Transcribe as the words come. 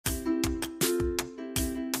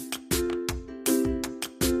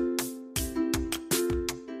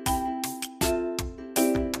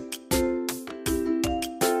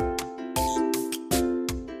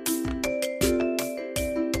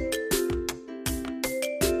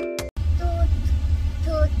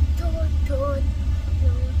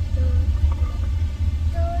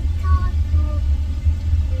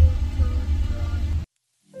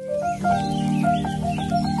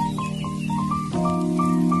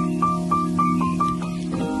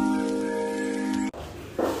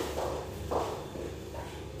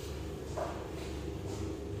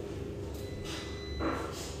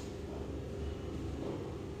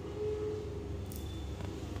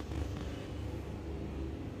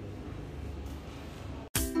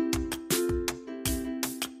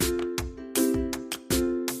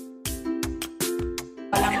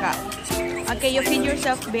ka. Okay, you feed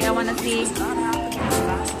yourself, babe. I wanna see.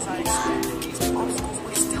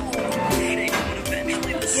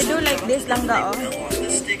 You do like this lang ga, oh.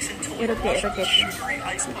 Irritate.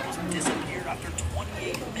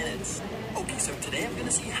 Okay, so today I'm gonna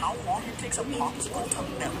see how long it takes a popsicle to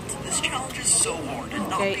melt. This challenge is so hard, and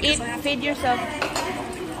not Okay, because eat, I have feed yourself.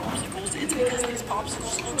 popsicles. It's because these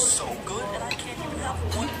popsicles look so good, and I can't even have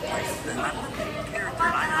one bite of them. I'm not a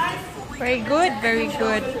character. Very good, very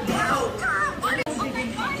good.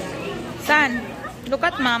 Son, look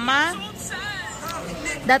at mama.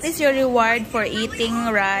 That is your reward for eating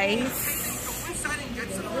rice.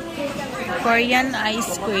 Korean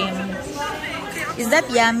ice cream. Is that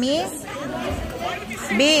yummy?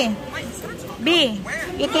 B,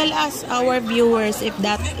 you tell us, our viewers, if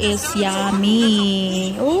that is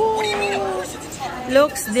yummy. Ooh,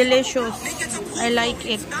 looks delicious. I like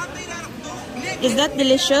it. Is that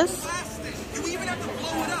delicious?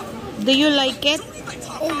 Do you like it?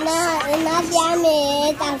 It's not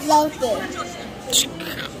yummy. It's floaty.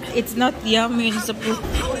 It's not yummy. It's a fruit.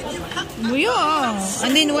 Yeah.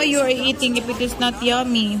 And then why you are eating if it is not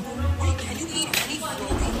yummy?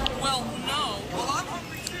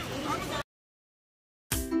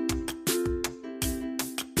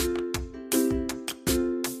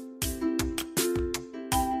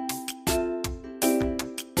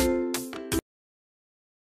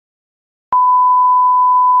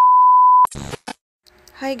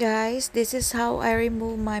 Hi guys, this is how I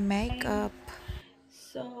remove my makeup.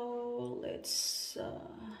 So let's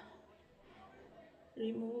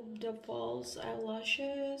remove the false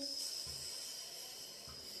eyelashes.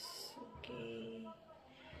 Okay.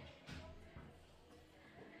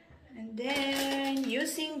 And then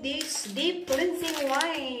using this deep cleansing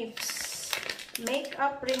wipes,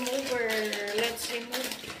 makeup remover. Let's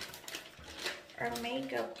remove our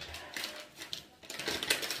makeup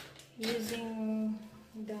using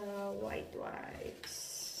the white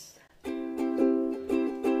wipes.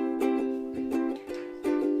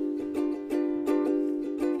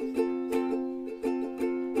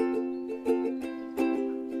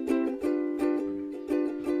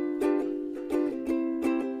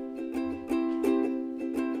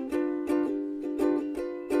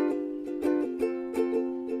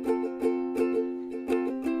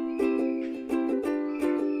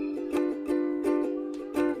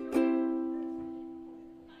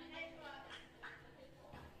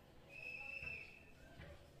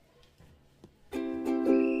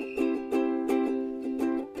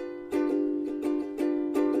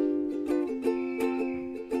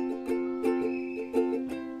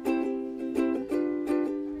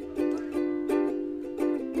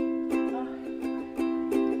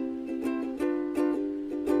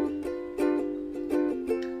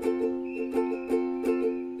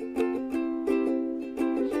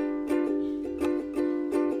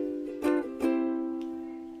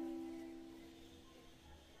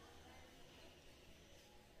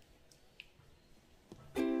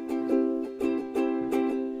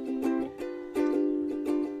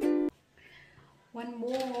 One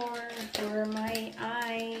more for my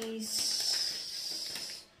eyes.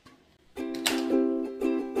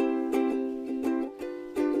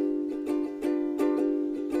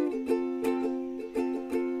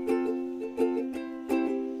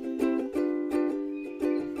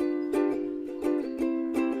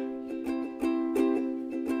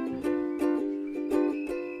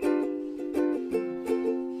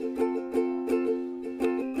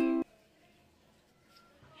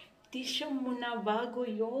 Tissue muna bago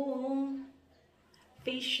yung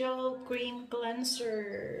facial cream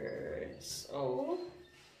cleanser. So,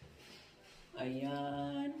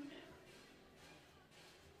 ayan.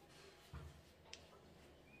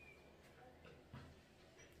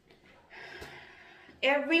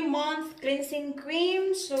 Every month cleansing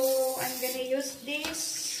cream. So, I'm gonna use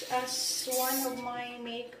this as one of my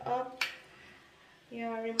makeup.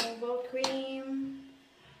 Yeah, removal cream.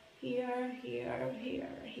 Here.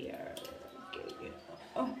 Okay.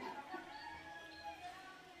 Oh.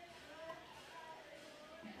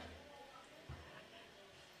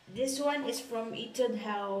 This one is from Etude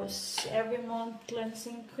House. Every month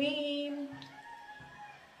cleansing cream.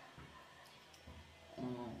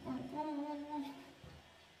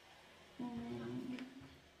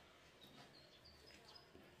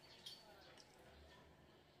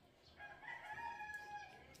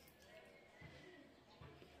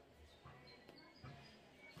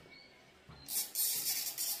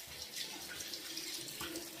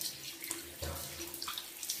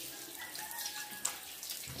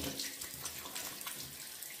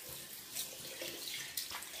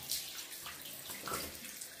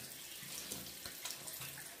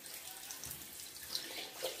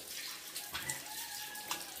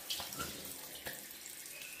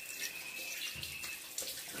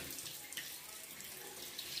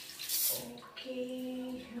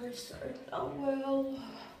 Here's our towel.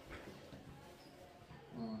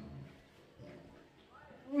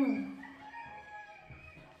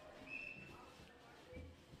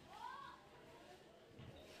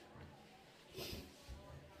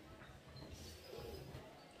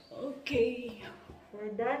 Okay,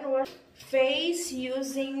 we're done with face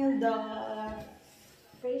using the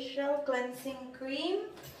facial cleansing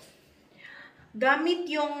cream. Gamit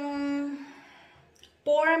yung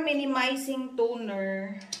pore minimizing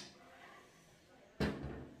toner.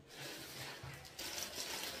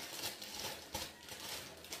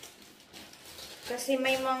 Kasi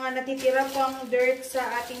may mga natitira pang dirt sa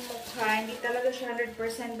ating mukha. Hindi talaga siya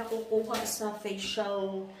 100% nakukuha sa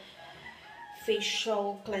facial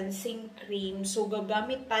cleansing cream. So,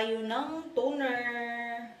 gagamit tayo ng toner.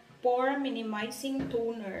 Pore minimizing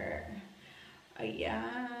toner.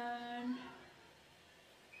 Ayan.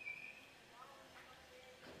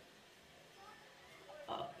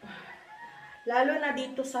 Lalo na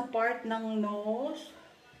dito sa part ng nose.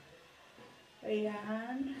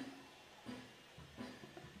 Ayan.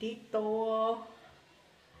 Dito.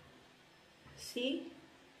 See?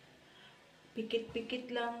 Pikit-pikit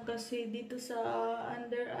lang kasi dito sa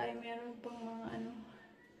under eye meron pang mga ano.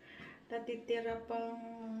 Natitira pang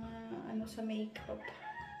ano sa makeup.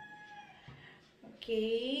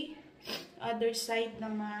 Okay. Other side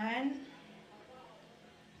naman.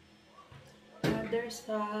 Other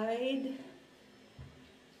side.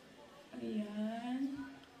 Ayan.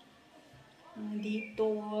 Dito.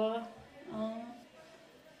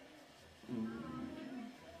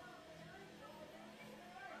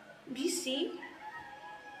 Busy.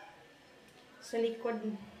 Sa likod.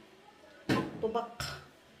 Tubak.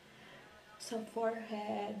 Sa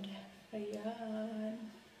forehead. Ayan.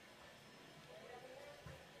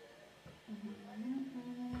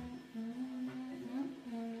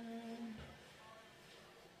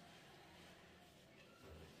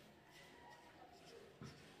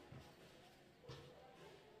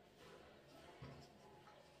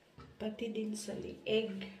 Pati din sa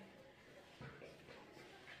liig.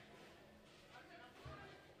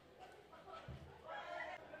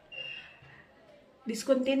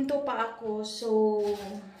 Diskontento pa ako, so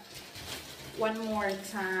one more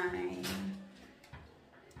time.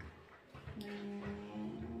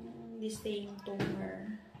 The same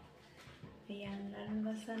toner. Ayan, lalo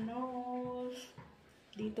na sa nose.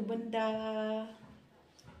 Dito banda.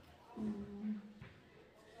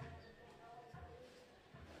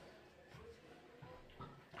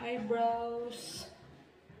 Eyebrows.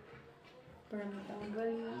 Para matanggal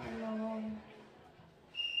yung ano.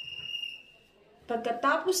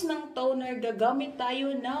 Pagkatapos ng toner, gagamit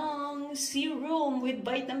tayo ng serum with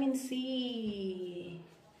vitamin C.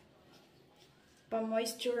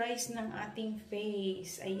 Pa-moisturize ng ating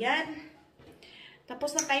face. Ayan.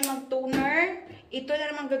 Tapos na tayo mag-toner. Ito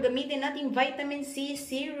na naman gagamitin natin vitamin C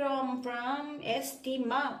serum from ST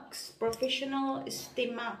Max. Professional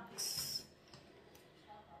ST Max.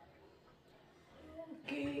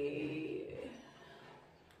 Okay.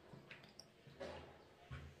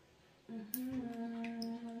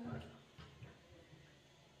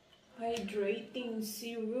 Hydrating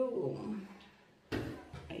serum.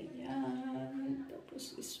 Ayan.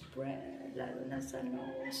 Tapos spread. Lalo na sa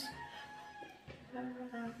nose.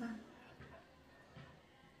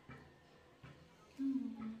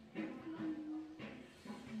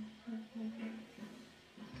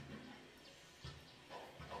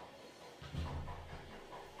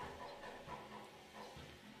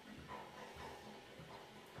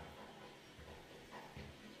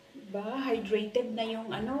 Diba? Hydrated na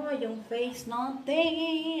yung ano, yung face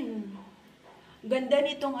natin. Ganda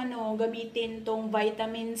nitong ano, gamitin tong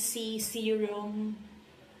vitamin C serum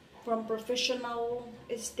from Professional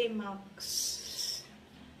ST Max.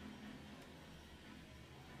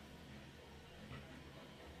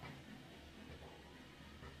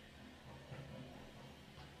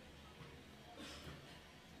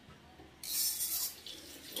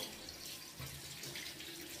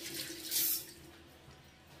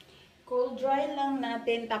 Cold dry lang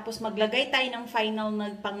natin, tapos maglagay tayo ng final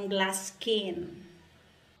na pang glass skin.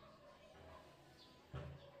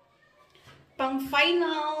 Pang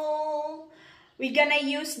final, we're gonna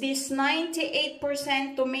use this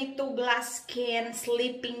 98% tomato glass skin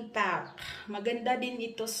sleeping pack. Maganda din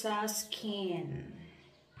ito sa skin.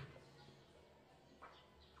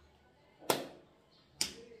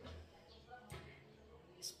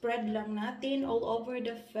 Spread lang natin all over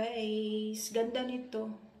the face. Ganda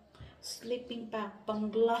nito. Sleeping pack, pang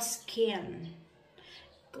glass skin.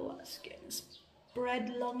 Glass skin. Spread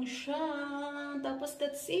lang siya. Tapos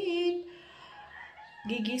that's it.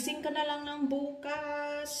 Gigising ka na lang ng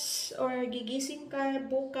bukas or gigising ka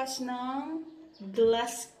bukas ng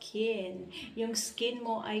glass skin. Yung skin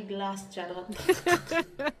mo ay glass, charot.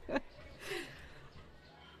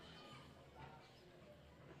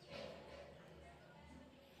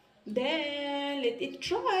 Then, let it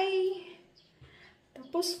dry.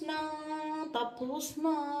 Tapos na,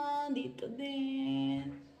 dito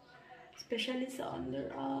din. Especially sa under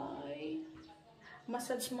eye.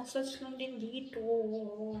 Massage lang din dito.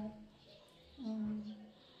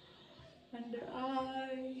 Under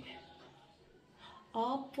eye.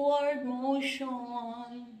 Upward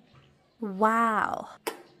motion. Wow.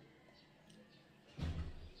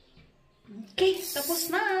 Okay, tapos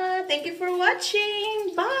na. Thank you for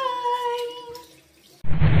watching. Bye!